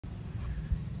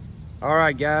All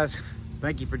right, guys,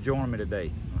 thank you for joining me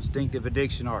today on Instinctive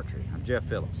Addiction Archery. I'm Jeff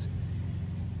Phillips.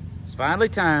 It's finally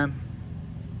time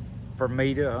for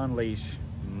me to unleash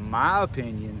my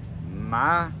opinion,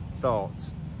 my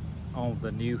thoughts on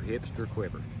the new Hipster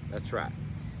Quiver. That's right,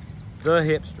 the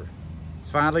Hipster. It's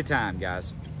finally time,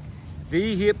 guys.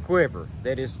 The Hip Quiver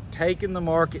that is taking the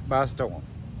market by storm.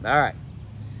 All right,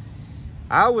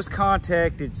 I was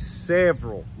contacted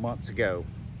several months ago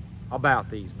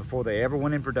about these before they ever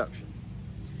went in production.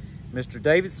 Mr.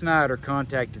 David Snyder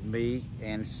contacted me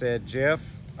and said, Jeff,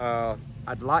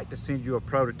 I'd like to send you a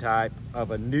prototype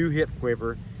of a new hip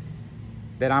quiver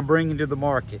that I'm bringing to the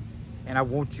market, and I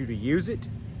want you to use it,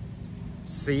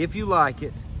 see if you like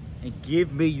it, and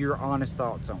give me your honest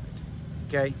thoughts on it.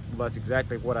 Okay, well, that's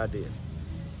exactly what I did.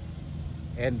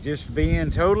 And just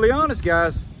being totally honest,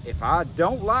 guys, if I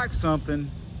don't like something,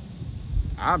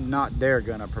 I'm not there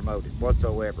gonna promote it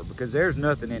whatsoever, because there's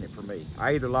nothing in it for me.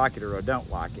 I either like it or I don't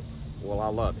like it. Well, I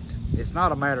love it. It's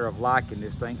not a matter of liking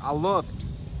this thing. I love it.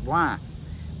 Why?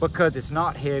 Because it's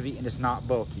not heavy and it's not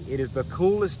bulky. It is the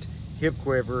coolest hip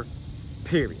quiver,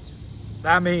 period.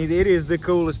 I mean, it is the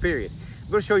coolest, period.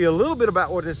 I'm gonna show you a little bit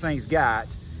about what this thing's got,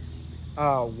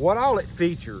 what all it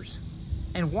features,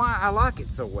 and why I like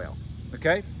it so well,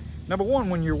 okay? Number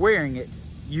one, when you're wearing it,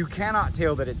 you cannot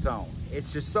tell that it's on.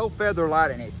 It's just so feather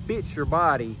light and it fits your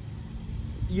body.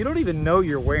 You don't even know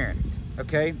you're wearing it,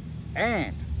 okay?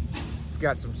 And it's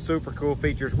got some super cool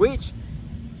features, which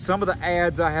some of the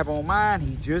ads I have on mine,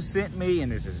 he just sent me,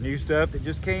 and this is new stuff that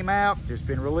just came out, just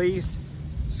been released.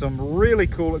 Some really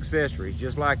cool accessories,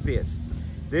 just like this.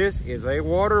 This is a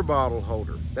water bottle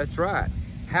holder. That's right.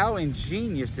 How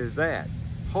ingenious is that?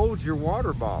 Hold your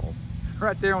water bottle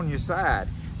right there on your side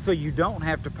so you don't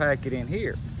have to pack it in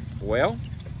here. Well,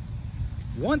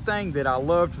 one thing that I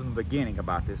loved from the beginning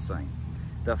about this thing,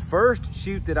 the first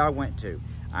shoot that I went to,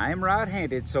 I am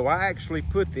right-handed, so I actually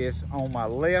put this on my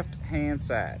left-hand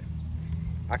side.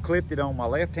 I clipped it on my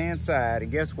left-hand side,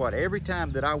 and guess what? Every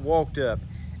time that I walked up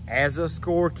as a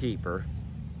scorekeeper,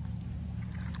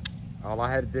 all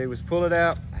I had to do was pull it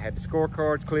out. I had the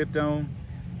scorecards clipped on,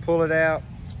 pull it out,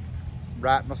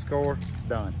 write my score,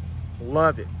 done.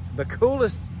 Love it. The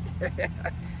coolest,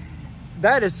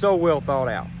 that is so well thought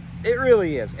out. It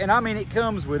really is. And I mean, it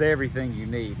comes with everything you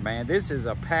need, man. This is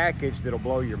a package that'll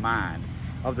blow your mind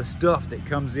of the stuff that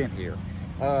comes in here.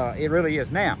 It really is.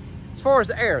 Now, as far as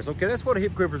the arrows, okay, that's what a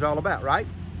hip quiver is all about, right?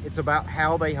 It's about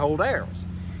how they hold arrows.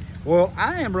 Well,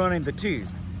 I am running the tube.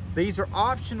 These are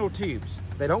optional tubes.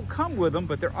 They don't come with them,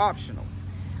 but they're optional.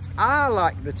 I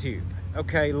like the tube,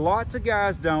 okay? Lots of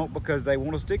guys don't, because they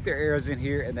want to stick their arrows in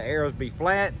here and the arrows be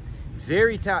flat,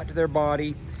 very tight to their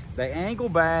body. They angle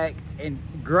back and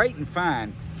great and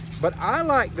fine. But I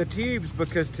like the tubes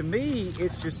because, to me,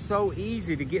 it's just so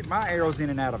easy to get my arrows in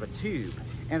and out of a tube.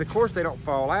 And of course they don't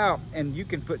fall out, and you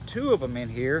can put 2 of them in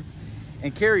here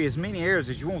and carry as many arrows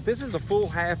as you want. This is a full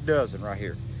half dozen right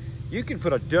here. You can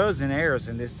put a dozen arrows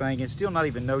in this thing and still not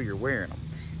even know you're wearing them.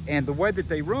 And the way that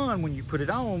they run, when you put it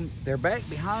on, they're back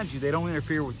behind you. They don't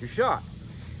interfere with your shot.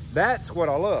 That's what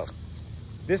I love.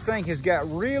 This thing has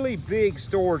got really big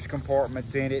storage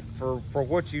compartments in it for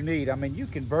what you need. I mean, you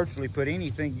can virtually put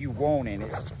anything you want in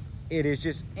it. It is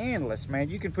just endless, man.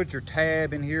 You can put your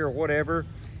tab in here or whatever.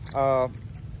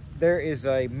 There is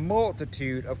a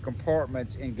multitude of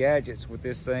compartments and gadgets with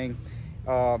this thing.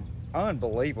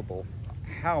 Unbelievable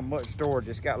how much storage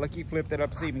it's got. Look, you flip that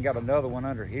up, it's even got another one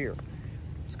under here.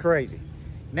 It's crazy.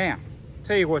 Now,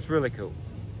 tell you what's really cool.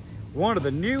 One of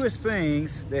the newest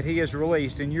things that he has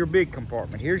released in your big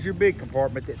compartment. Here's your big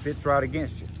compartment that fits right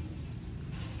against you.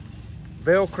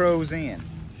 Velcro's in.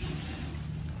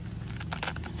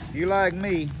 If you like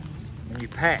me, when you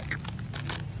pack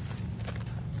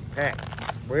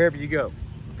wherever you go,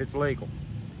 if it's legal.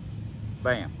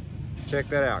 Bam. Check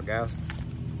that out, guys.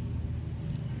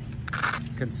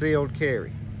 Concealed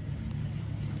carry.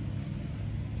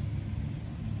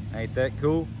 Ain't that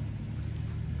cool?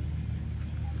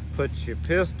 Put your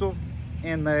pistol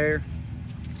in there,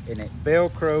 and it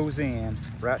Velcro's in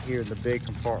right here in the big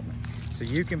compartment. So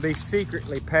you can be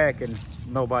secretly packing,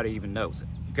 nobody even knows it,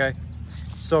 okay?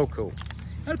 So cool.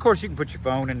 And of course you can put your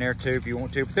phone in there too if you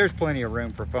want to, but there's plenty of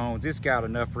room for phones. It's got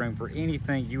enough room for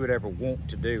anything you would ever want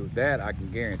to do. That I can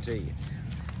guarantee you.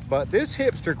 But this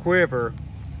Hipster Quiver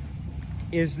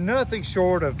is nothing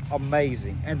short of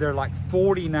amazing, and they're like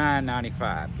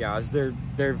 $49.95, guys. They're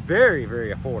very,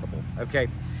 very affordable, okay?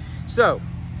 So,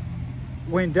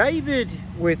 when David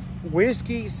with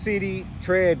Whiskey City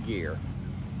Trad Gear,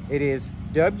 it is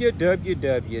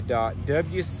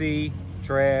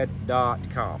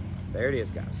www.wctrad.com. There it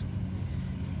is, guys.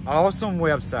 Awesome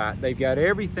website. They've got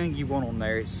everything you want on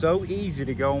there. It's so easy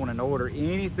to go on and order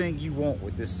anything you want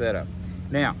with this setup.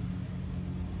 Now,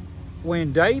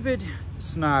 when David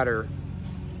Snyder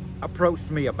approached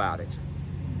me about it,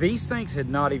 these things had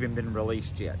not even been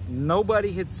released yet.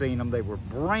 Nobody had seen them. They were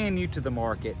brand new to the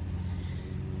market.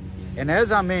 And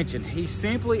as I mentioned, he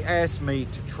simply asked me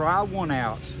to try one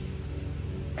out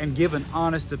and give an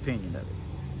honest opinion of it.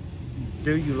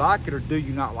 Do you like it or do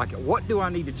you not like it? What do I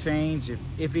need to change,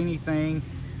 if anything?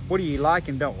 What do you like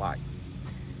and don't like?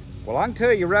 Well, I can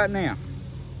tell you right now,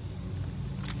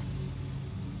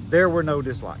 there were no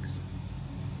dislikes.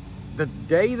 The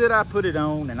day that I put it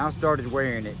on and I started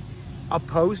wearing it,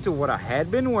 opposed to what I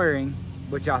had been wearing,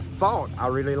 which I thought I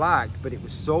really liked, but it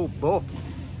was so bulky.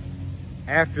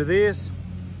 After this,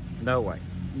 no way,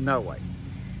 no way.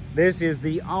 This is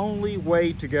the only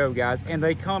way to go, guys. And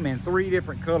they come in 3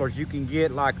 different colors. You can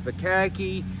get like the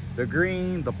khaki, the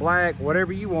green, the black,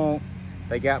 whatever you want.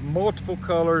 They got multiple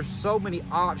colors, so many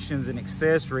options and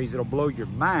accessories. It'll blow your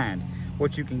mind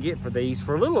what you can get for these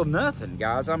for a little or nothing,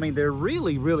 guys. I mean, they're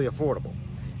really, really affordable,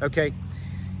 okay?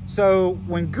 So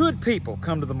when good people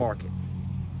come to the market,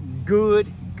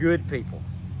 good people,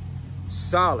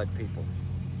 solid people,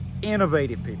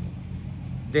 innovative people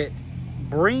that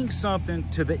bring something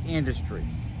to the industry,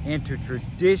 into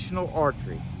traditional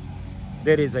archery,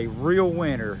 that is a real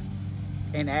winner,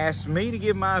 and ask me to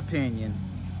give my opinion,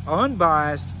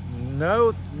 unbiased,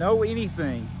 no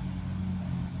anything,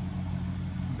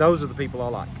 those are the people I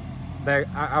like.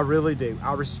 I really do.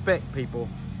 I respect people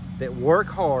that work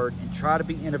hard and try to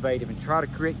be innovative and try to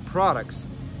create products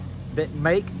that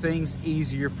make things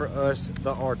easier for us,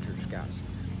 the archers, guys.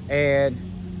 And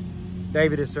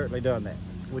David has certainly done that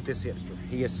with this hipster.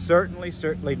 He has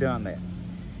certainly done that.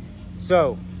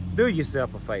 So do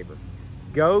yourself a favor,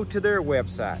 go to their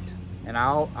website, and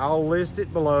I'll list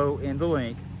it below in the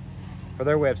link for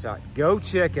their website. Go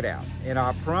check it out, and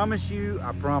I promise you,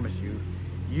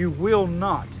 you will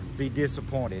not be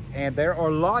disappointed. And there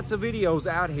are lots of videos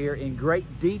out here in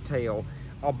great detail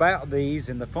about these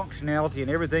and the functionality and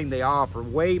everything they offer,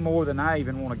 way more than I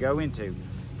even want to go into.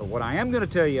 But what I am going to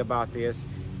tell you about this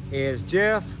is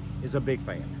Jeff is a big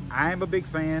fan. I am a big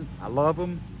fan. I love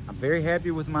them. I'm very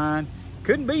happy with mine.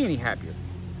 Couldn't be any happier.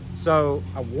 So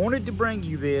I wanted to bring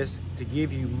you this to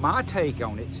give you my take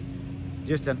on it.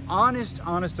 Just an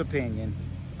honest opinion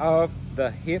of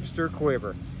the Hipster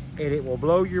Quiver. And it will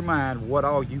blow your mind what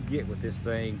all you get with this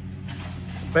thing.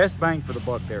 Best bang for the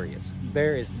buck there is.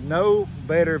 There is no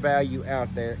better value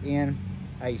out there in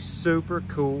a super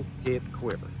cool hip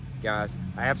quiver. Guys,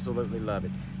 I absolutely love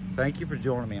it. Thank you for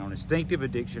joining me on Instinctive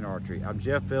Addiction Archery. I'm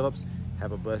Jeff Phillips.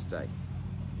 Have a blessed day.